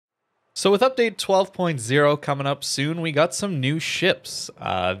So with update 12.0 coming up soon, we got some new ships.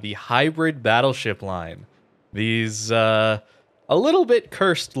 The hybrid battleship line. These a little bit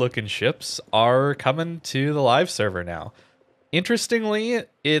cursed looking ships are coming to the live server now. Interestingly,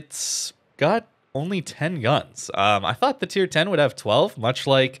 it's got only 10 guns. I thought the tier 10 would have 12, much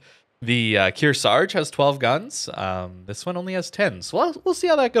like the Kearsarge has 12 guns. This one only has 10, so we'll see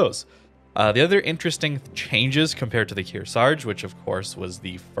how that goes. The other interesting changes compared to the Kearsarge, which of course was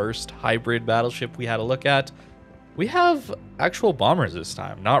the first hybrid battleship we had a look at, we have actual bombers this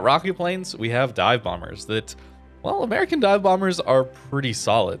time. Not rocket planes, we have dive bombers that, well, American dive bombers are pretty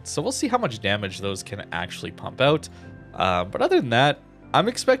solid, so we'll see how much damage those can actually pump out. But other than that, I'm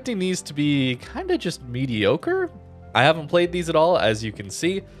expecting these to be kind of just mediocre. I haven't played these at all, as you can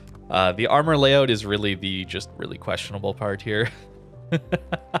see. The armor layout is really the really questionable part here.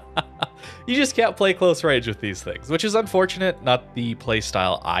 You just can't play close range with these things, which is unfortunate, not the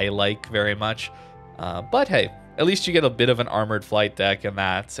playstyle I like very much. But hey, at least you get a bit of an armored flight deck and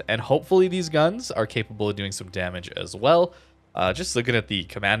that, and hopefully these guns are capable of doing some damage as well. Just looking at the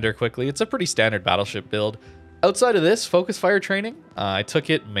commander quickly, it's a pretty standard battleship build. Outside of this, focus fire training, I took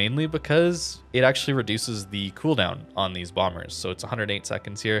it mainly because it actually reduces the cooldown on these bombers. So it's 108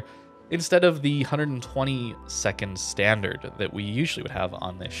 seconds here, instead of the 120 second standard that we usually would have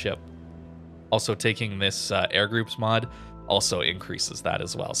on this ship. Also taking this air groups mod also increases that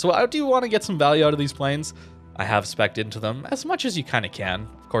as well. So I do want to get some value out of these planes. I have spec'd into them as much as you kind of can.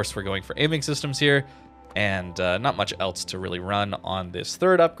 Of course, we're going for aiming systems here, and not much else to really run on this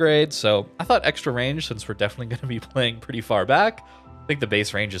third upgrade. So I thought extra range, since we're definitely going to be playing pretty far back. I think the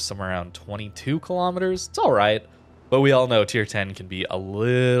base range is somewhere around 22 kilometers. It's all right, but we all know tier 10 can be a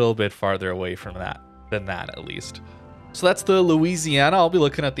little bit farther away from that, than that at least. So that's the Louisiana. I'll be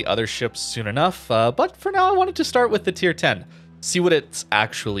looking at the other ships soon enough, but for now I wanted to start with the tier 10, see what it's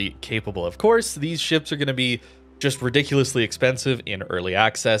actually capable of. Of course, these ships are going to be just ridiculously expensive in early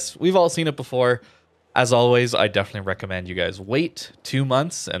access. We've all seen it before. As always, I definitely recommend you guys wait 2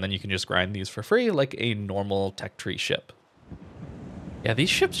 months, and then you can just grind these for free like a normal tech tree ship. Yeah, these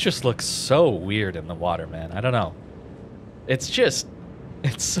ships just look so weird in the water, man. I don't know. It's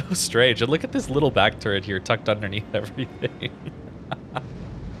so strange. And look at this little back turret here tucked underneath everything.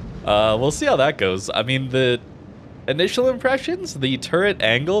 We'll see how that goes. I mean, the initial impressions, the turret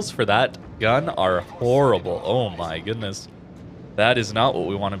angles for that gun are horrible. Oh my goodness. That is not what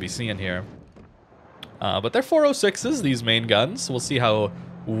we want to be seeing here. But they're 406s, these main guns. We'll see how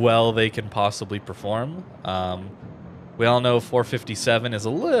well they can possibly perform. We all know 457 is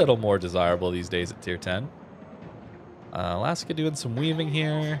a little more desirable these days at tier 10. Alaska doing some weaving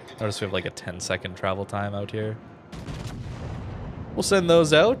here. Notice we have like a 10-second travel time out here. We'll send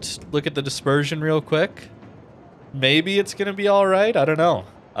those out. Look at the dispersion real quick. Maybe it's going to be all right. I don't know.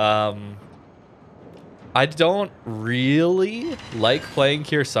 I don't really like playing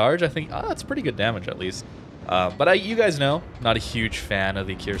Kearsarge. I think, it's pretty good damage at least. But you guys know, not a huge fan of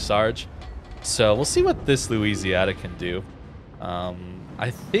the Kearsarge. So we'll see what this Louisiana can do. I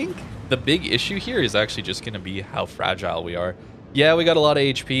think the big issue here is actually just going to be how fragile we are. Yeah, we got a lot of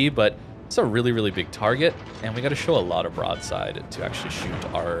HP, but it's a really, really big target, and we got to show a lot of broadside to actually shoot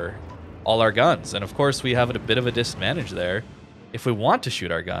all our guns. And of course, we have a bit of a disadvantage there if we want to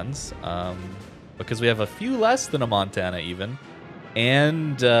shoot our guns, because we have a few less than a Montana even,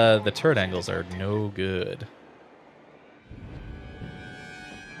 and the turret angles are no good.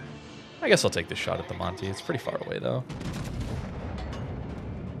 I guess I'll take this shot at the Monty. It's pretty far away, though.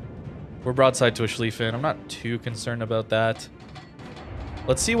 We're broadside to a Schlieffen. I'm not too concerned about that.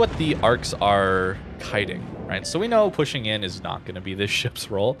 Let's see what the arcs are kiting, right? So we know pushing in is not going to be this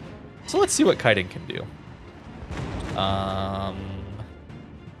ship's role. So let's see what kiting can do.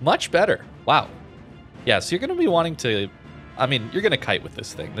 Much better. Wow. Yeah, so you're going to be wanting to... I mean, you're going to kite with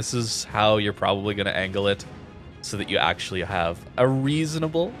this thing. This is how you're probably going to angle it so that you actually have a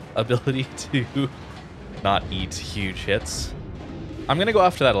reasonable ability to not eat huge hits. I'm going to go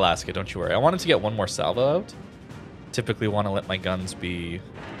after that Alaska, don't you worry. I wanted to get one more salvo out. Typically want to let my guns be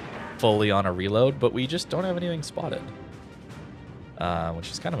fully on a reload, but we just don't have anything spotted,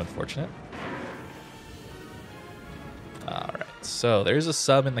 which is kind of unfortunate. All right, so there's a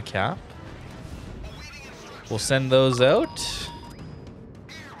sub in the cap. We'll send those out.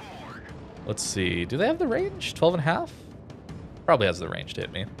 Let's see. Do they have the range? 12.5? Probably has the range to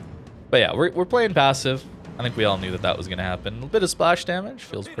hit me. But yeah, we're playing passive. I think we all knew that that was going to happen. A bit of splash damage.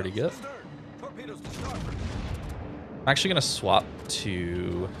 Feels pretty good. I'm actually going to swap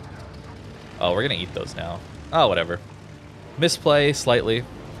to... Oh, we're going to eat those now. Oh, whatever. Misplay slightly.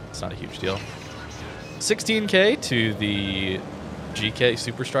 It's not a huge deal. 16k to the GK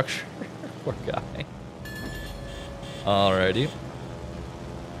superstructure. Poor guy. Alrighty.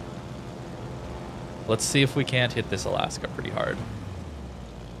 Let's see if we can't hit this Alaska pretty hard.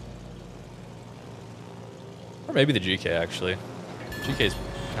 Or maybe the GK, actually. GK's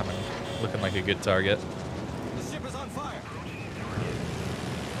coming, looking like a good target. The ship is on fire.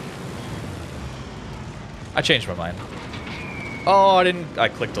 I changed my mind. Oh, I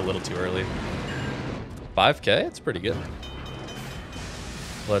clicked a little too early. 5K? It's pretty good.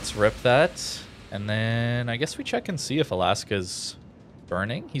 Let's rip that. And then I guess we check and see if Alaska's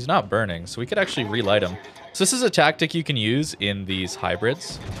burning. He's not burning, so we could actually relight him. So this is a tactic you can use in these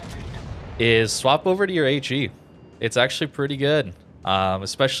hybrids, is swap over to your HE. It's actually pretty good,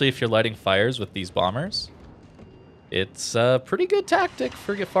 especially if you're lighting fires with these bombers. It's a pretty good tactic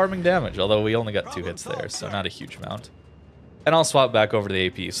for farming damage, although we only got 2 hits there, so not a huge amount. And I'll swap back over to the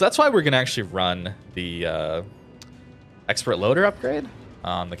AP. So that's why we're going to actually run the expert loader upgrade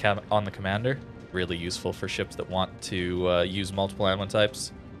on the commander. Really useful for ships that want to use multiple ammo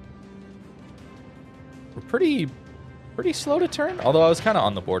types. We're pretty slow to turn, although I was kind of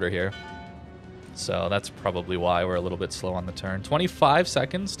on the border here. So that's probably why we're a little bit slow on the turn. 25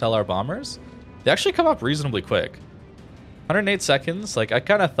 seconds till our bombers. They actually come up reasonably quick. 108 seconds. Like, I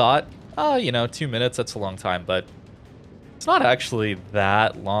kind of thought, oh, you know, 2 minutes, that's a long time, but it's not actually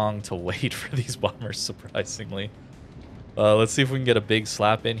that long to wait for these bombers, surprisingly. Let's see if we can get a big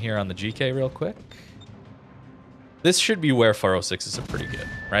slap in here on the GK real quick. This should be where 406s are pretty good,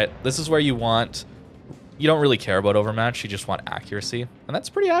 right? This is where you don't really care about overmatch, you just want accuracy. And that's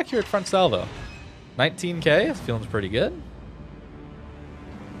pretty accurate front salvo. 19K, feeling pretty good.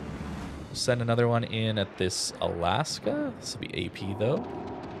 We'll send another one in at this Alaska. This will be AP though.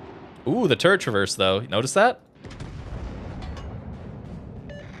 Ooh, the turret traverse though. You notice that?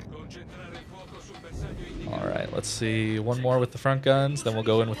 Alright, let's see. One more with the front guns, then we'll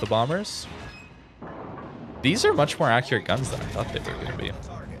go in with the bombers. These are much more accurate guns than I thought they were going to be.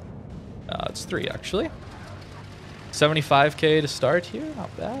 It's 3, actually. 75K to start here,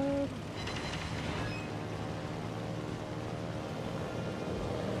 not bad.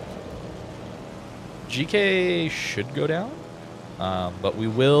 GK should go down, but we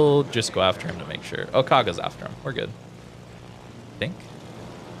will just go after him to make sure. Oh, Kaga's after him. We're good. I think.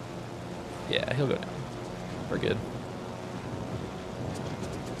 Yeah, he'll go down. We're good.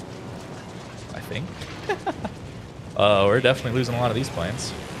 I think. We're definitely losing a lot of these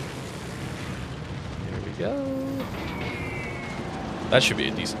planes. Here we go. That should be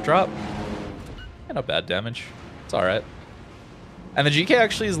a decent drop. Yeah, not bad damage. It's alright. And the GK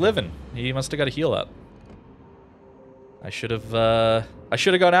actually is living. He must have got a heal up. I should have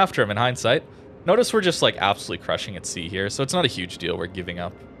gone after him in hindsight. Notice we're just like absolutely crushing at sea here, so it's not a huge deal. We're giving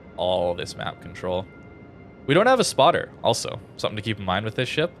up all this map control. We don't have a spotter, also. Something to keep in mind with this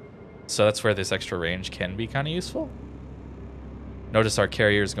ship. So that's where this extra range can be kind of useful. Notice our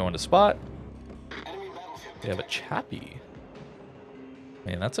carriers go into spot. We have a Chappie.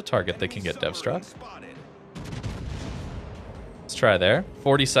 Man, that's a target that can get dev struck. Let's try there.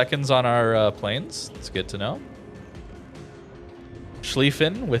 40 seconds on our planes. That's good to know.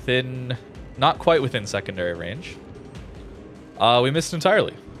 Schlieffen within, not quite within secondary range. We missed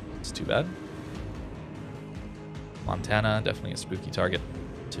entirely. It's too bad. Montana, definitely a spooky target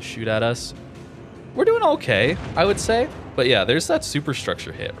to shoot at us. We're doing okay, I would say. But yeah, there's that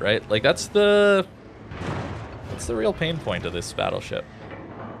superstructure hit, right? Like that's the real pain point of this battleship.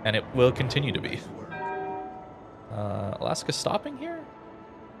 And it will continue to be. Alaska stopping here?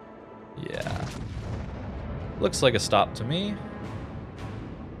 Yeah. Looks like a stop to me.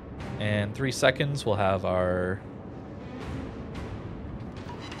 And 3 seconds, we'll have our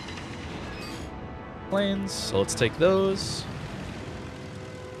planes. So let's take those.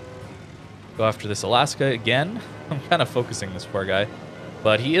 Go after this Alaska again. I'm kind of focusing this poor guy.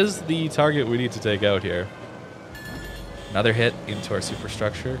 But he is the target we need to take out here. Another hit into our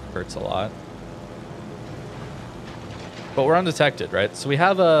superstructure. Hurts a lot. But we're undetected, right? So we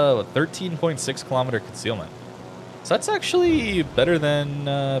have a 13.6 kilometer concealment. So that's actually better than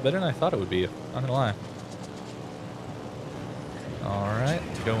I thought it would be. Not gonna lie. All right,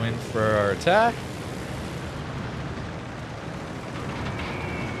 go in for our attack.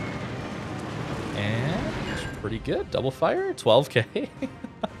 And it's pretty good. Double fire, 12K.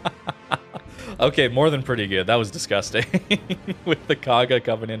 Okay, more than pretty good. That was disgusting. With the Kaga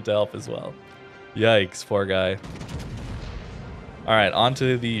coming in to help as well. Yikes, poor guy. All right, on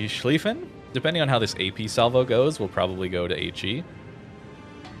to the Schlieffen. Depending on how this AP salvo goes, we'll probably go to HE.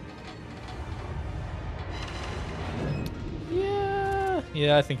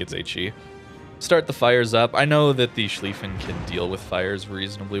 Yeah, I think it's HE. start the fires up. I know that the Schlieffen can deal with fires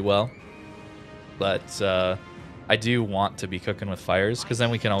reasonably well, but I do want to be cooking with fires because then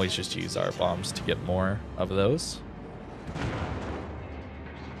we can always just use our bombs to get more of those.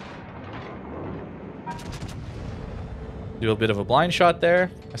 Do a bit of a blind shot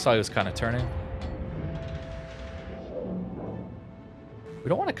there. I saw he was kind of turning. We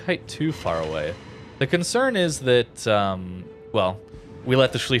don't want to kite too far away. The concern is that, well, we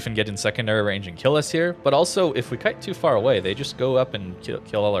let the Schlieffen get in secondary range and kill us here, but also if we kite too far away, they just go up and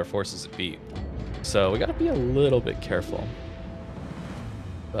kill all our forces at B. So we got to be a little bit careful.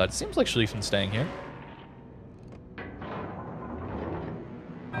 But it seems like Schlieffen's staying here.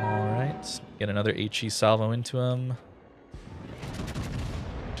 All right, get another HE salvo into him.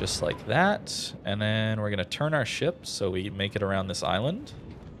 Just like that. And then we're going to turn our ship so we make it around this island.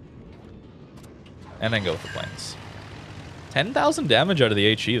 And then go with the planes. 10,000 damage out of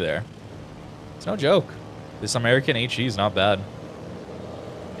the HE there. It's no joke. This American HE is not bad.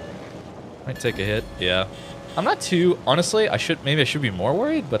 Might take a hit. Yeah. I'm not too... Honestly, maybe I should be more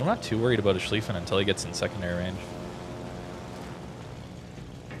worried, but I'm not too worried about a Schlieffen until he gets in secondary range.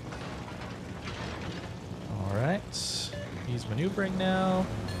 All right. He's maneuvering now.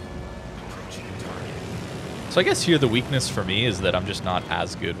 So I guess here the weakness for me is that I'm just not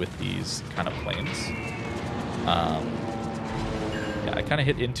as good with these kind of planes. Yeah, I kind of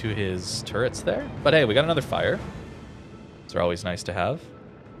hit into his turrets there. But hey, we got another fire. Those are always nice to have.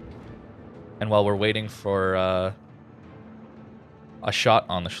 And while we're waiting for a shot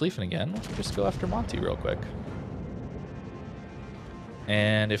on the Schlieffen again, we'll just go after Monty real quick.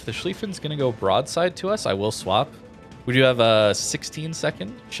 And if the Schlieffen's going to go broadside to us, I will swap. We do have a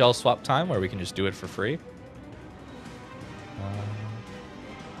 16-second shell swap time where we can just do it for free.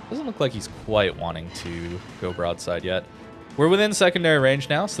 Doesn't look like he's quite wanting to go broadside yet. We're within secondary range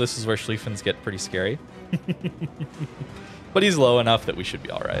now, so this is where Schlieffens get pretty scary. But he's low enough that we should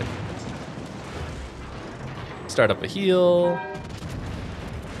be all right. Start up a heal.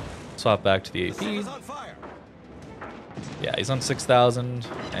 Swap back to the AP. Yeah, he's on 6,000,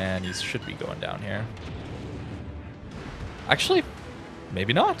 and he should be going down here. Actually,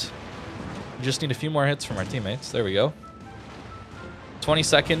 maybe not. We just need a few more hits from our teammates. There we go.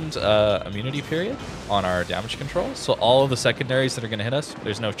 20-second immunity period on our damage control. So all of the secondaries that are going to hit us,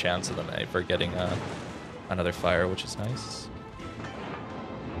 there's no chance of them ever getting another fire, which is nice.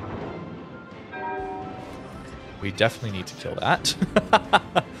 We definitely need to kill that.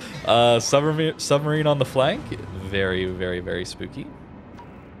 Submarine on the flank. Very, very, very spooky.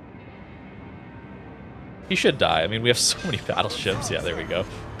 He should die. I mean, we have so many battleships. Yeah, there we go.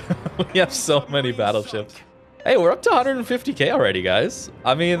 We have so many battleships. Hey, we're up to 150k already, guys.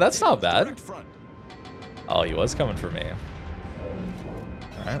 I mean, that's not bad. Oh, he was coming for me.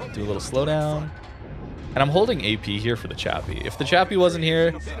 All right, we'll do a little slowdown. And I'm holding AP here for the Chappie. If the Chappie wasn't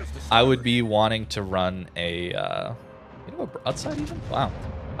here, I would be wanting to run a, you know, a broadside even? Wow.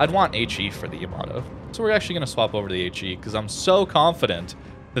 I'd want HE for the Yamato. So we're actually going to swap over to the HE because I'm so confident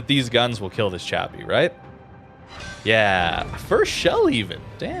that these guns will kill this Chappie, right? Yeah, first shell even.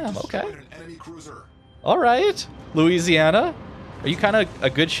 Damn, okay. All right, Louisiana. Are you kind of a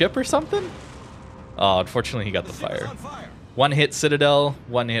good ship or something? Oh, unfortunately, he got the fire. One hit Citadel,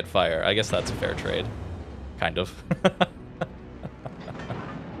 one hit fire. I guess that's a fair trade. Kind of.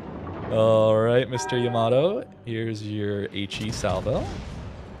 All right, Mr. Yamato. Here's your HE salvo.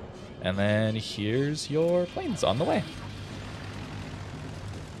 And then here's your planes on the way.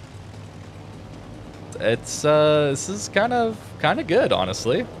 It's this is kind of good,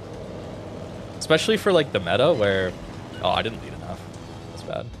 honestly. Especially for like the meta where, oh, I didn't lead enough. That's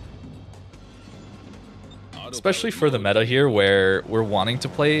bad. Especially for the meta here where we're wanting to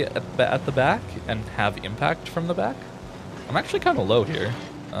play at the back and have impact from the back. I'm actually kind of low here.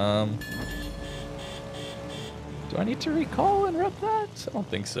 Do I need to recall and rep that? I don't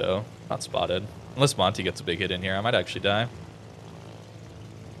think so. Not spotted. Unless Monty gets a big hit in here, I might actually die.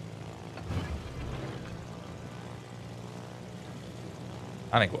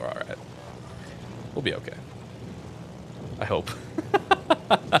 I think we're all right. We'll be okay. I hope.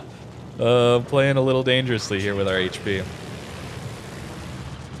 Playing a little dangerously here with our HP.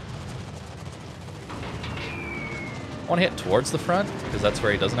 Want to hit towards the front because that's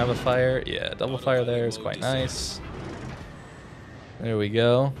where he doesn't have a fire. Yeah, double fire there is quite nice. There we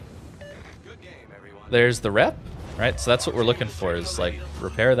go. There's the rep, right? So that's what we're looking for is like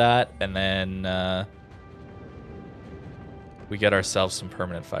repair that and then we get ourselves some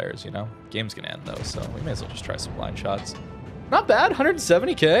permanent fires, you know? Game's gonna end though, so we may as well just try some blind shots. Not bad,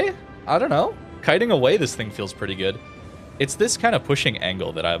 170k? I don't know. Kiting away this thing feels pretty good. It's this kind of pushing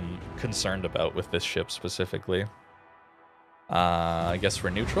angle that I'm concerned about with this ship specifically. I guess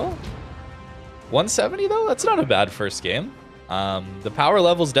we're neutral. 170 though, that's not a bad first game. The power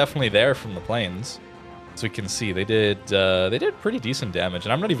level's definitely there from the planes, as we can see. They did pretty decent damage,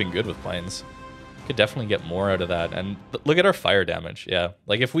 and I'm not even good with planes. Could definitely get more out of that. And look at our fire damage. Yeah,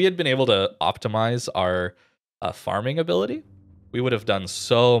 like if we had been able to optimize our farming ability, we would have done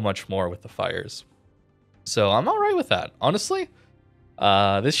so much more with the fires. So I'm all right with that. Honestly,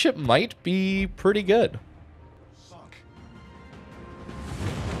 this ship might be pretty good.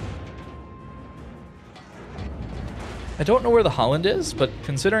 I don't know where the Holland is, but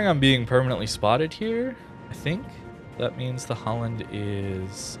considering I'm being permanently spotted here, I think that means the Holland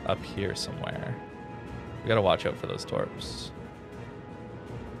is up here somewhere. We gotta watch out for those torps.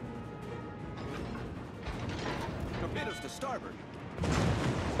 Torpedoes to starboard.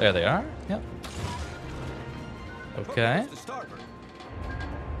 There they are. Yep. Okay. Torpedoes to starboard.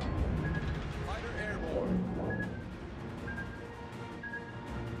 Fighter airborne.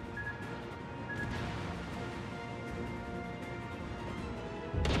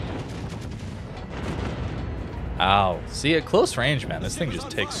 Ow. See, at close range, man, this thing just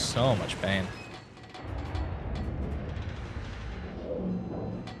takes so much pain.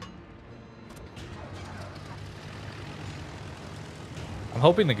 I'm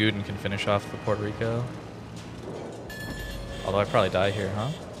hoping the Guden can finish off the Puerto Rico. Although I probably die here, huh?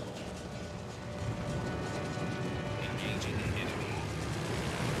 Engaging the enemy.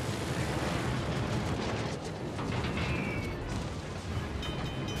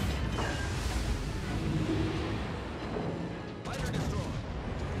 Fighter destroyed.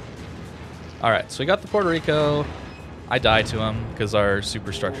 All right, so we got the Puerto Rico. I die to him because our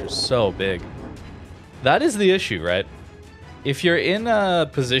superstructure is so big. That is the issue, right? If you're in a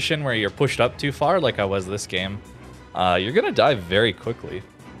position where you're pushed up too far, like I was this game, you're going to die very quickly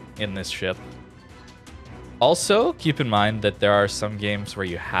in this ship. Also, keep in mind that there are some games where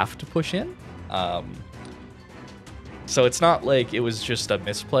you have to push in. So it's not like it was just a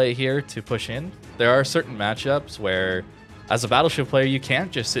misplay here to push in. There are certain matchups where, as a Battleship player, you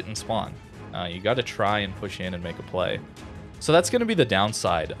can't just sit and spawn. You got to try and push in and make a play. So that's going to be the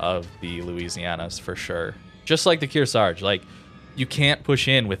downside of the Louisianas for sure. Just like the Kearsarge, like you can't push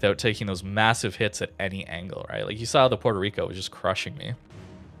in without taking those massive hits at any angle, right? Like you saw the Puerto Rico was just crushing me.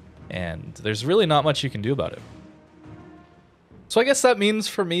 And there's really not much you can do about it. So I guess that means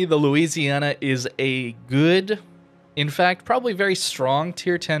for me, the Louisiana is a good, in fact, probably very strong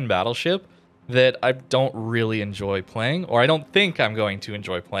tier 10 battleship that I don't really enjoy playing, or I don't think I'm going to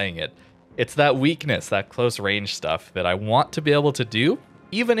enjoy playing it. It's that weakness, that close range stuff that I want to be able to do,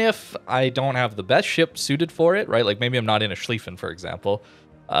 even if I don't have the best ship suited for it, right? Like maybe I'm not in a Schlieffen, for example,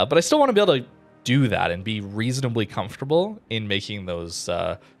 but I still want to be able to do that and be reasonably comfortable in making those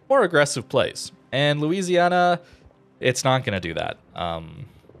more aggressive plays. And Louisiana, it's not going to do that.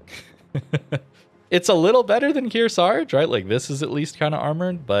 It's a little better than Kearsarge, right? Like this is at least kind of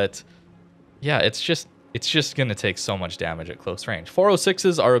armored, but yeah, it's just going to take so much damage at close range.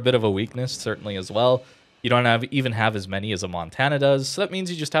 406s are a bit of a weakness, certainly as well. You don't even have as many as a Montana does, so that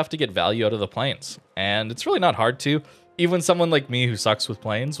means you just have to get value out of the planes. And it's really not hard to. Even someone like me who sucks with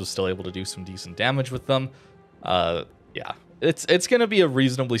planes was still able to do some decent damage with them. Yeah, it's going to be a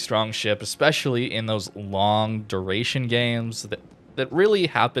reasonably strong ship, especially in those long duration games that really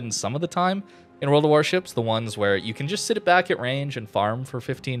happen some of the time in World of Warships, the ones where you can just sit it back at range and farm for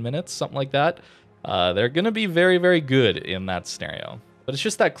 15 minutes, something like that. They're going to be very, very good in that scenario. But it's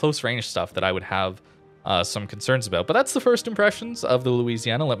just that close range stuff that I would have some concerns about. But that's the first impressions of the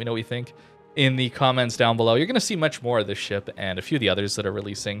Louisiana. Let me know what you think in the comments down below. You're going to see much more of this ship and a few of the others that are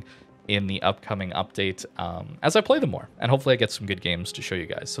releasing in the upcoming update as I play them more. And hopefully I get some good games to show you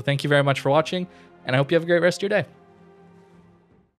guys. So thank you very much for watching, and I hope you have a great rest of your day.